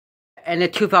in the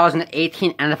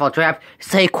 2018 NFL Draft,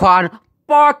 Saquan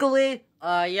Barkley.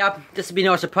 Yep, this will be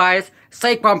no surprise.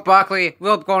 Saquon Barkley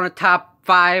will go in the top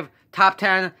 5, top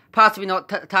 10, possibly no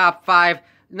top 5.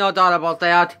 No doubt about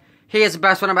that. He is the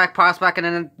best running back prospect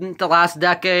in the last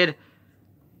decade.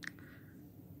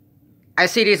 I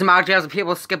see these mock drafts of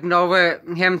people skipping over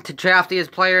him to draft these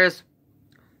players.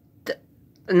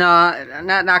 No,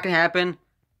 not gonna happen.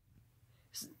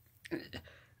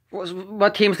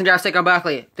 What teams can draft Saquon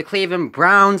Barkley? The Cleveland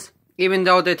Browns. Even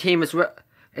though their team is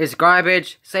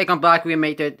garbage, Saquon Barkley will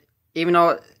make it. Even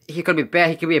though he could be bad,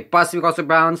 he could be a bust if he goes to the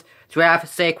Browns. Draft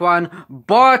Saquon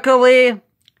Barkley.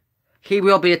 He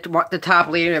will be the top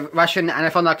leader Russian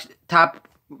NFL next top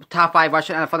 5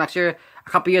 Russian NFL next year. A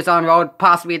couple years on the road,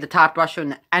 possibly the top rusher in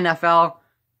the NFL.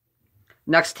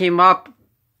 Next team up,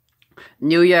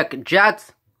 New York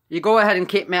Jets. You go ahead and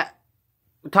keep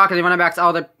talking to the running backs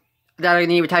all that are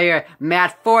need to retire.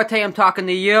 Matt Forte, I'm talking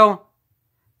to you.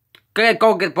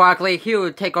 Go get Barkley. He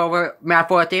will take over Matt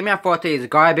Forte. Matt Forte is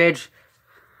garbage.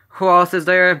 Who else is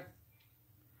there?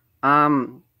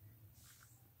 Who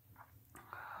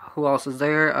else is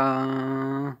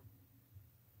there?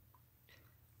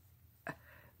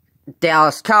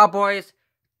 Dallas Cowboys.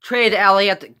 Trade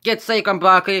Elliott. Get Saquon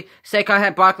Barkley.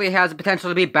 Saquon Barkley has the potential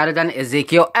to be better than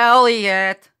Ezekiel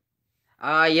Elliott.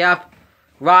 Yep.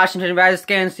 Washington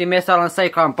Redskins. You missed out on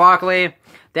Saquon Barkley.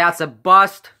 That's a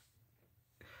bust.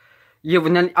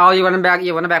 All your running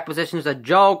back position is a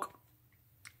joke.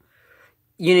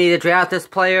 You need to draft this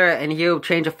player, and he'll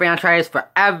change the franchise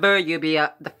forever. You'll be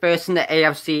the first in the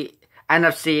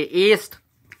NFC East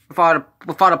without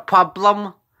a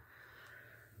problem.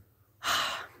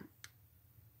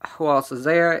 Who else is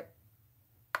there?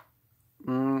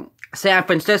 San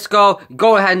Francisco.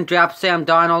 Go ahead and draft Sam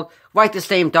Darnold. Write the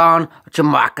same down.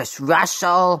 Jamarcus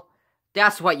Russell.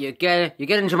 That's what you get. You're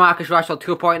getting Jamarcus Russell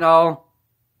 2.0.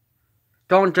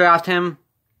 Don't draft him.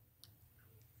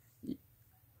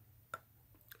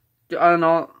 I don't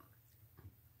know.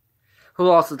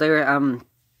 Who else is there?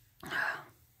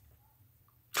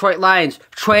 Detroit Lions.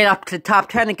 Trade up to the top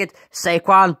 10 and get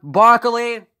Saquon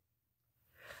Barkley.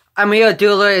 Amir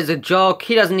Abdullah is a joke.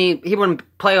 He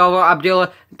wouldn't play over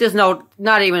Abdullah. There's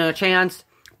not even a chance.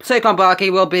 Saquon Barkley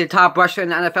will be the top rusher in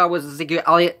the NFL with Ezekiel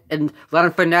Elliott and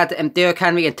Leonard Fournette and Derrick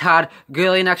Henry and Todd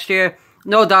Gurley next year.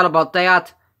 No doubt about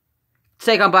that.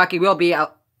 Saquon Barkley will be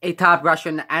a top rusher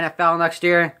in the NFL next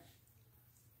year.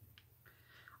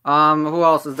 Who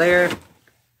else is there?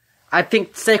 I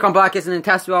think Saquon Barkley is going to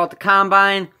test well at the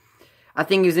combine. I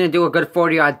think he's going to do a good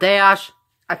 40-yard dash.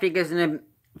 I think he's going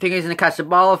to catch the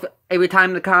ball every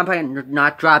time in the combine and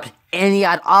not drop any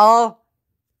at all.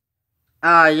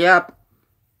 Yep.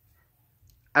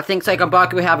 I think Saquon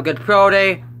Barkley will have a good pro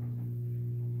day.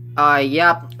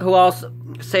 Yep. Who else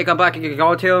Saquon Barkley could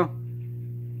go to?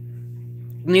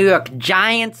 New York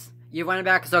Giants. Your running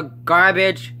backs are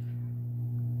garbage.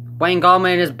 Wayne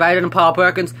Gallman is better than Paul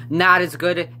Perkins. Not as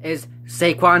good as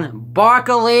Saquon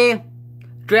Barkley.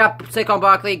 Draft Saquon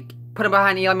Barkley. Put him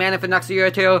behind Eli Manning for the next year or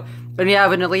two. And you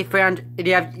have an elite friend. And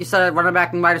you set a running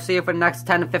back and wide receiver for the next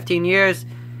 10 to 15 years.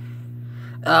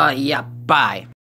 Yeah, bye.